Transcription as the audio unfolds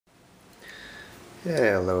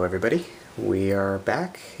Hello everybody, we are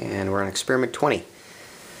back and we're on experiment 20,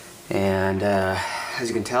 and as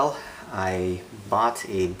you can tell I bought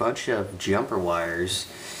a bunch of jumper wires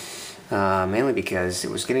mainly because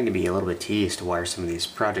it was getting to be a little bit tedious to wire some of these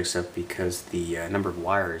projects up because the number of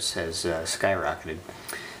wires has skyrocketed.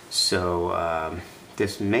 So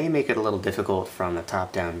this may make it a little difficult from the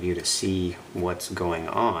top-down view to see what's going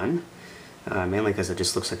on, mainly because it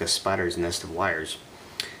just looks like a spider's nest of wires.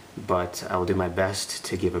 But I will do my best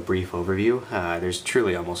to give a brief overview. There's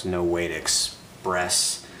truly almost no way to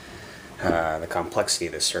express the complexity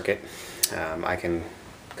of this circuit. I can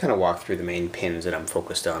kind of walk through the main pins that I'm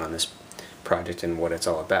focused on this project and what it's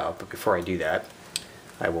all about, but before I do that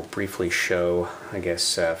I will briefly show, I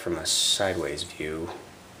guess from a sideways view,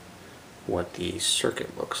 what the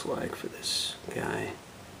circuit looks like for this guy.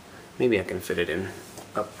 Maybe I can fit it in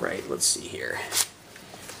upright. Let's see here,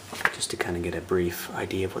 just to kind of get a brief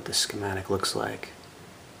idea of what the schematic looks like.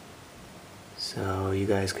 So you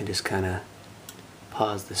guys can just kind of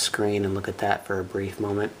pause the screen and look at that for a brief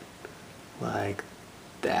moment, like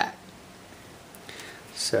that.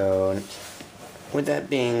 So with that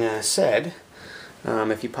being said,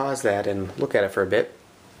 if you pause that and look at it for a bit,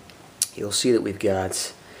 you'll see that we've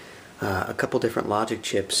got a couple different logic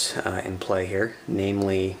chips in play here,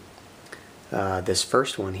 namely this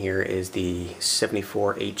first one here is the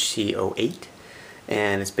 74HC08,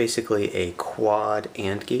 and it's basically a quad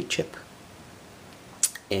AND gate chip.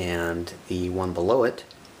 And the one below it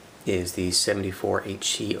is the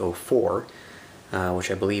 74HC04,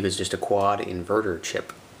 which I believe is just a quad inverter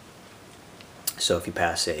chip. So if you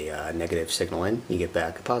pass a negative signal in, you get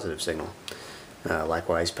back a positive signal.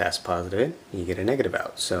 Likewise, pass a positive in, you get a negative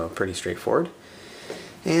out. So pretty straightforward.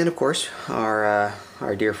 And of course, our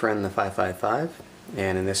dear friend the 555,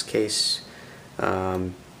 and in this case,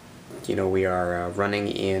 you know, we are running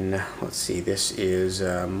in, let's see, this is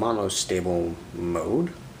monostable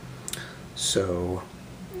mode. So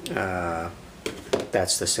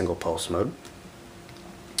that's the single pulse mode.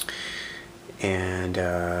 And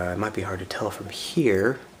it might be hard to tell from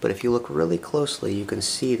here, but if you look really closely, you can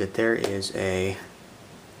see that there is a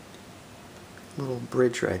little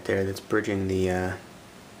bridge right there that's bridging the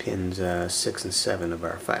pins 6 and 7 of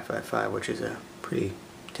our 555, which is a pretty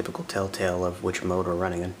typical telltale of which mode we're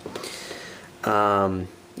running in. And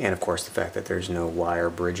of course the fact that there's no wire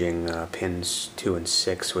bridging pins 2 and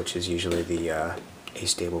 6, which is usually the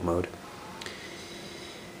astable mode.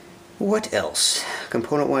 What else?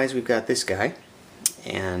 Component-wise, we've got this guy,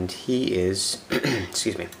 and he is,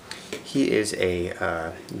 excuse me, he is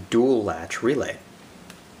a dual latch relay.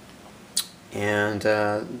 And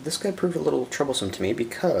this guy proved a little troublesome to me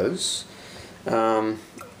because I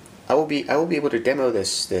will be able to demo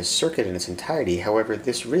this circuit in its entirety. However,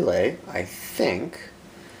 this relay, I think,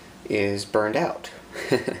 is burned out,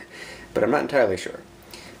 but I'm not entirely sure.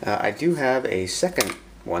 I do have a second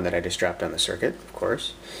one that I just dropped on the circuit, of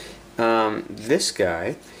course. This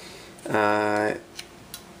guy,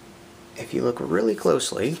 if you look really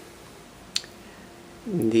closely,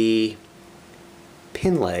 the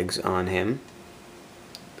pin legs on him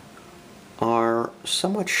are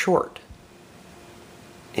somewhat short,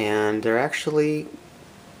 and they're actually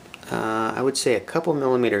I would say a couple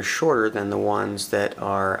millimeters shorter than the ones that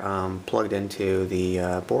are plugged into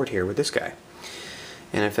the board here with this guy.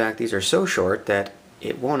 And in fact, these are so short that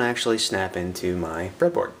it won't actually snap into my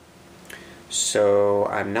breadboard. So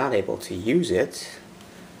I'm not able to use it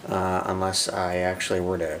unless I actually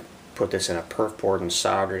were to put this in a perf board and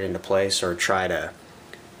solder it into place, or try to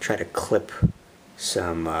clip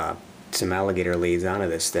some alligator leads onto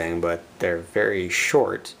this thing, but they're very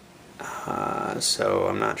short, so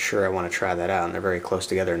I'm not sure I want to try that out, and they're very close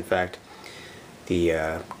together. In fact,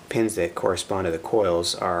 the pins that correspond to the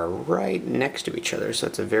coils are right next to each other, so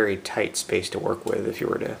it's a very tight space to work with if you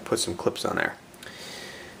were to put some clips on there.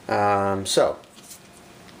 So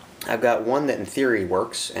I've got one that in theory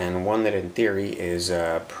works, and one that in theory is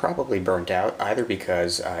probably burnt out, either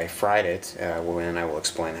because I fried it, and I will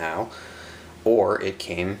explain how, or it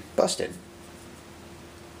came busted.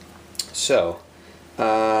 So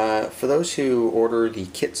for those who order the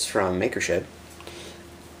kits from Makershed,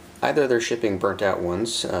 either they're shipping burnt out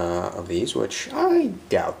ones of these, which I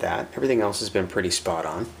doubt that. Everything else has been pretty spot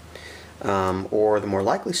on. Or the more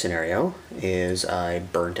likely scenario is I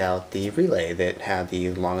burnt out the relay that had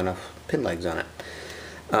the long enough pin legs on it.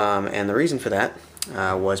 And the reason for that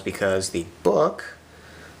was because the book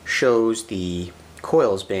shows the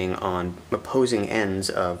coils being on opposing ends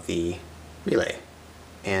of the relay.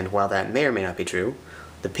 And while that may or may not be true,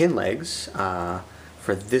 the pin legs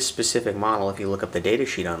for this specific model, if you look up the data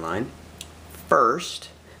sheet online, first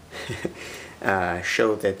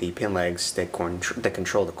show that the pin legs that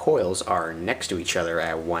control the coils are next to each other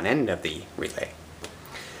at one end of the relay.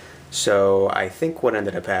 So I think what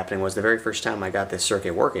ended up happening was the very first time I got this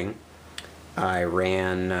circuit working, I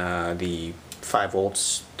ran the 5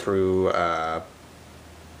 volts through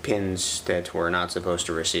pins that were not supposed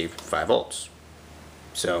to receive 5 volts.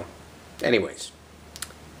 So anyways,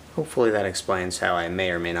 hopefully that explains how I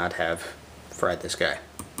may or may not have fried this guy.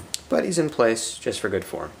 But he's in place just for good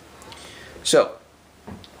form. So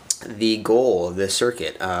the goal of this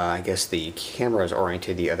circuit, I guess the camera is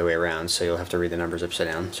oriented the other way around, so you'll have to read the numbers upside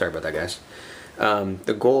down. Sorry about that, guys.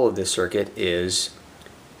 The goal of this circuit is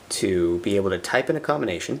to be able to type in a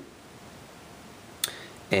combination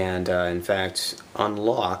and, in fact,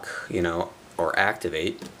 unlock, or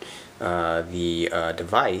activate the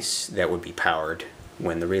device that would be powered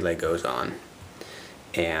when the relay goes on.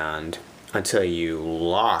 And until you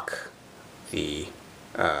lock the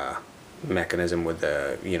mechanism with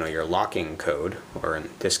the your locking code, or in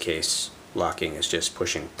this case locking is just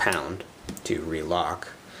pushing pound to relock.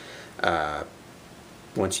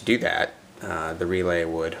 Once you do that, the relay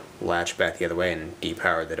would latch back the other way and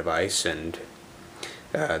depower the device, and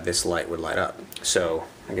this light would light up. So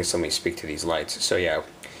I guess let me speak to these lights. So yeah,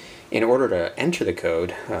 in order to enter the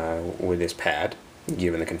code with this pad,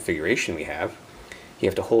 given the configuration we have, you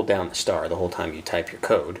have to hold down the star the whole time you type your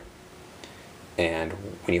code. And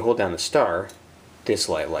when you hold down the star, this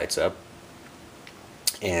light lights up.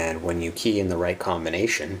 And when you key in the right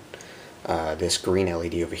combination, this green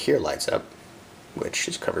LED over here lights up, which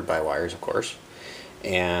is covered by wires, of course.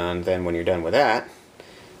 And then when you're done with that,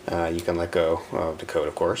 you can let go of the code,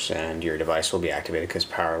 of course, and your device will be activated because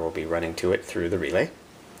power will be running to it through the relay.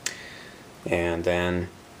 And then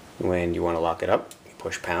when you want to lock it up, you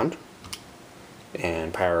push pound,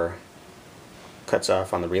 and power cuts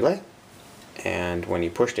off on the relay. And when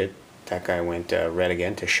you pushed it, that guy went red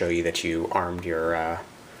again to show you that you armed your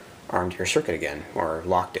circuit again, or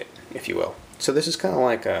locked it, if you will. So this is kind of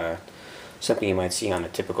like something you might see on a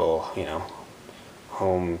typical,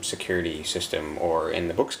 home security system, or in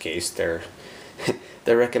the book's case, they're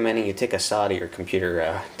recommending you take a saw to your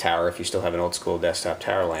computer tower if you still have an old school desktop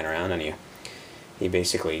tower lying around, and you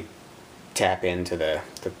basically tap into the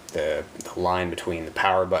line between the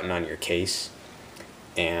power button on your case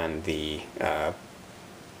and the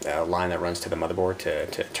line that runs to the motherboard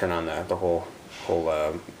to turn on the whole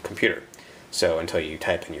computer. So until you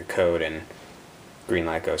type in your code and green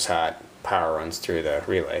light goes hot, power runs through the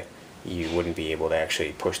relay, you wouldn't be able to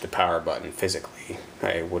actually push the power button physically.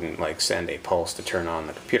 It wouldn't send a pulse to turn on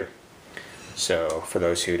the computer. So for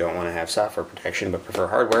those who don't want to have software protection but prefer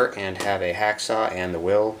hardware and have a hacksaw and the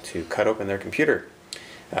will to cut open their computer,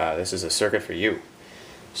 this is a circuit for you.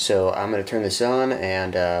 So I'm going to turn this on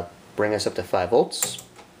and bring us up to 5 volts,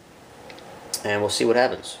 and we'll see what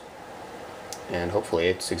happens. And hopefully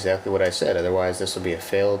it's exactly what I said, otherwise this will be a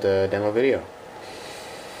failed demo video.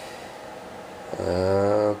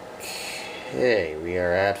 Okay, we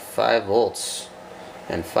are at 5 volts,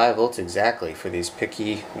 and 5 volts exactly for these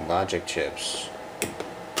picky logic chips.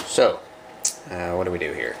 So, what do we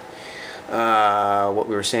do here? What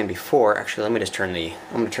we were saying before, actually let me just I'm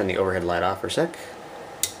going to turn the overhead light off for a sec.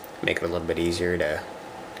 Make it a little bit easier to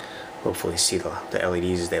hopefully see the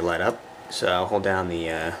LEDs as they light up. So I'll hold down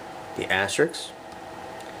the asterisk.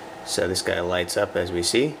 So this guy lights up as we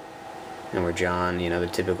see, and we're drawn, the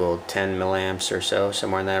typical 10 milliamps or so,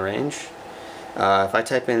 somewhere in that range. If I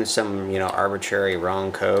type in some, arbitrary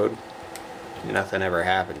wrong code, nothing ever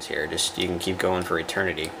happens here. Just you can keep going for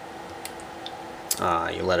eternity.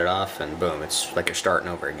 You let it off, and boom, it's like you're starting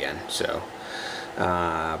over again. So.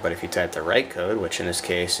 But if you type the right code, which in this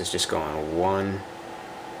case is just going 1,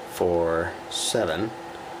 4, 7,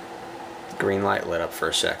 green light lit up for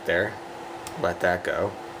a sec there, let that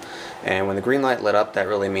go. And when the green light lit up, that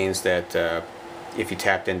really means that if you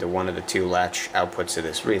tapped into one of the 2 latch outputs of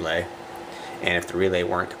this relay, and if the relay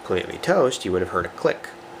weren't completely toast, you would have heard a click.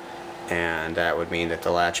 And that would mean that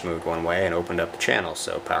the latch moved one way and opened up the channel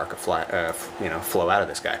so power could flow out of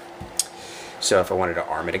this guy. So if I wanted to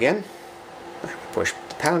arm it again, I would push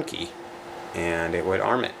the pound key and it would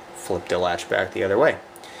arm it, flip the latch back the other way.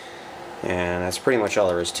 And that's pretty much all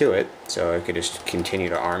there is to it. So I could just continue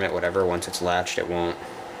to arm it, whatever. Once it's latched, it won't,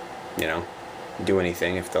 do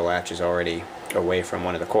anything if the latch is already away from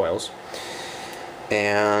one of the coils.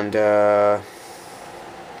 And yeah,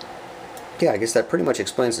 I guess that pretty much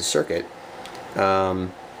explains the circuit. I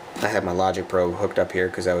had my logic probe hooked up here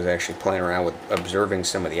because I was actually playing around with observing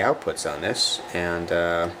some of the outputs on this,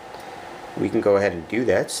 and we can go ahead and do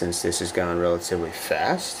that since this has gone relatively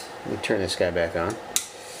fast. Let me turn this guy back on.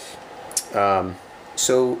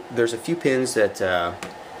 So there's a few pins that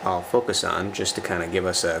I'll focus on just to kind of give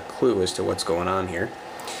us a clue as to what's going on here.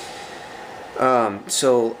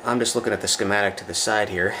 So I'm just looking at the schematic to the side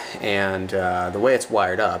here, and the way it's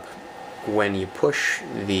wired up, when you push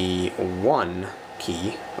the 1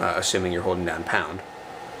 key, assuming you're holding down pound,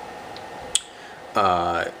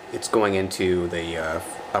 it's going into the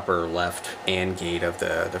upper left AND gate of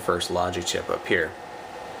the first logic chip up here.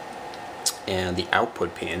 And the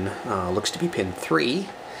output pin looks to be pin 3.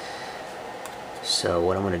 So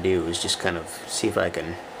what I'm going to do is just kind of see if I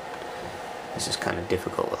can... This is kind of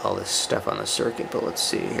difficult with all this stuff on the circuit, but let's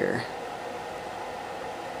see here.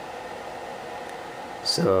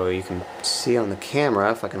 So you can see on the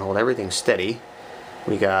camera, if I can hold everything steady,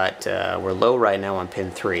 we got, we're low right now on pin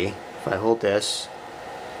 3. If I hold this,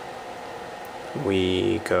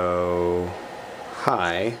 we go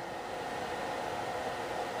high.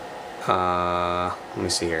 Let me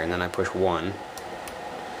see here, and then I push 1.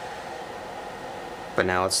 But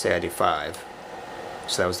now let's say I do 5.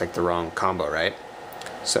 So that was like the wrong combo, right?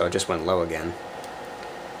 So it just went low again.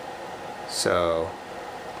 So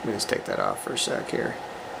let me just take that off for a sec here.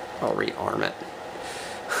 I'll rearm it.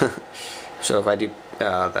 So if I do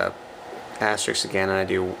the asterisk again, and I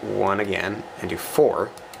do 1 again, and do 4,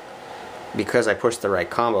 because I pushed the right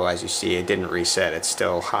combo, as you see, it didn't reset. It's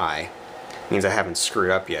still high. It means I haven't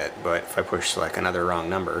screwed up yet, but if I push like another wrong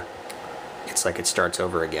number, it's like it starts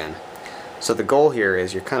over again. So the goal here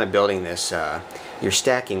is you're kind of building this, you're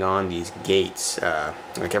stacking on these gates,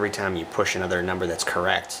 like every time you push another number that's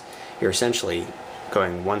correct, you're essentially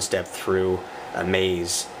going one step through a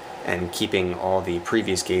maze and keeping all the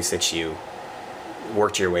previous gates that you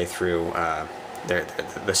worked your way through,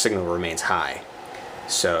 the signal remains high.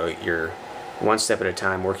 So you're one step at a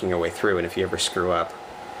time working your way through, and if you ever screw up,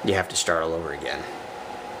 you have to start all over again.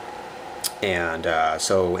 And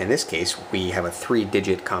so in this case, we have a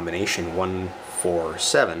 3-digit combination, 1, 4,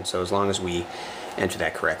 7. So as long as we enter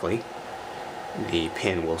that correctly, the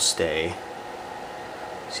pin will stay.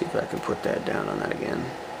 See if I can put that down on that again.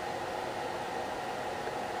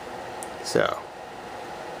 So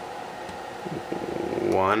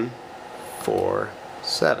 1, 4,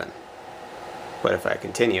 7. But if I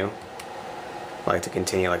continue, I like to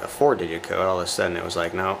continue like a 4-digit code, all of a sudden it was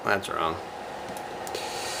like, no, that's wrong.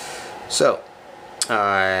 So,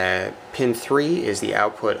 pin 3 is the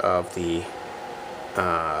output of the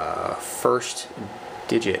first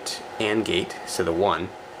digit AND gate, so the 1,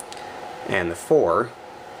 and the 4,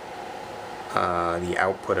 the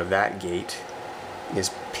output of that gate is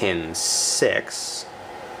pin 6.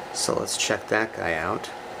 So let's check that guy out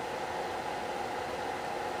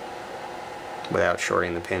without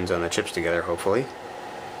shorting the pins on the chips together, hopefully.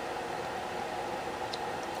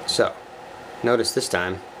 So, notice this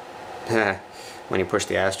time, when you push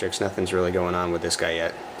the asterisk, nothing's really going on with this guy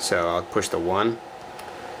yet. So I'll push the 1,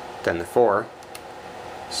 then the 4.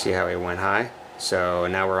 See how he went high? So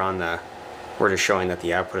now we're just showing that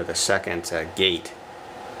the output of the second gate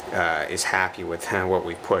is happy with what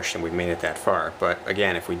we pushed, and we've made it that far. But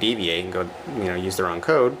again, if we deviate and go, use the wrong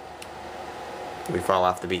code, we fall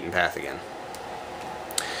off the beaten path again.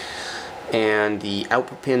 And the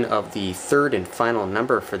output pin of the third and final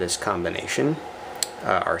number for this combination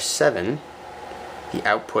are 7. The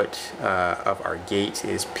output of our gate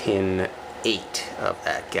is pin 8 of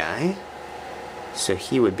that guy. So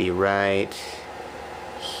he would be right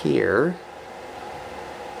here.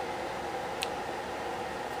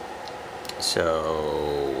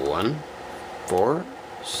 So 1, 4,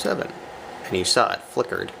 7. And you saw it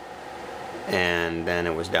flickered, and then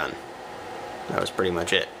it was done. That was pretty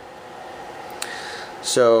much it.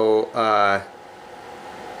 So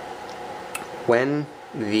when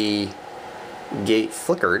the gate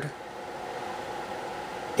flickered,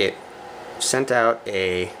 it sent out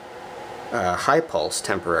a high pulse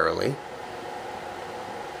temporarily,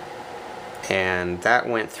 and that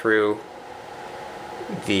went through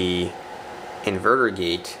the inverter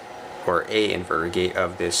gate, or a inverter gate,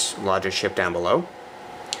 of this logic chip down below.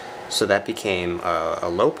 So that became a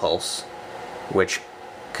low pulse, which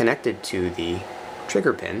connected to the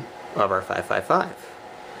trigger pin of our 555.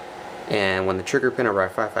 And when the trigger pin of our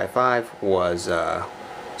 555 was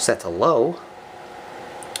set to low,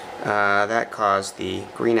 that caused the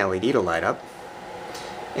green LED to light up,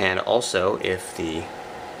 and also, if the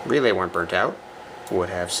relay weren't burnt out, would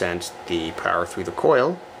have sent the power through the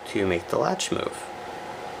coil to make the latch move.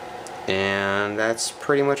 And that's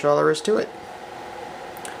pretty much all there is to it.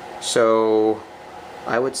 So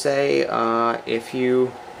I would say if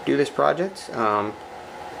you do this project,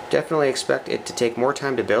 definitely expect it to take more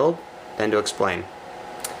time to build than to explain.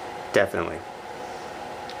 Definitely.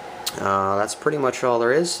 That's pretty much all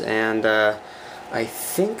there is, and I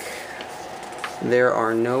think there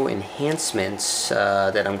are no enhancements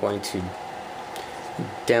that I'm going to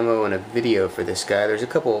demo in a video for this guy. There's a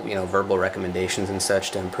couple, verbal recommendations and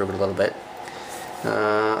such to improve it a little bit.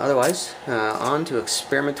 Otherwise, on to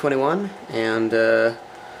experiment 21, and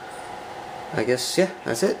I guess, yeah,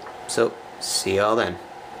 that's it. So, see y'all then.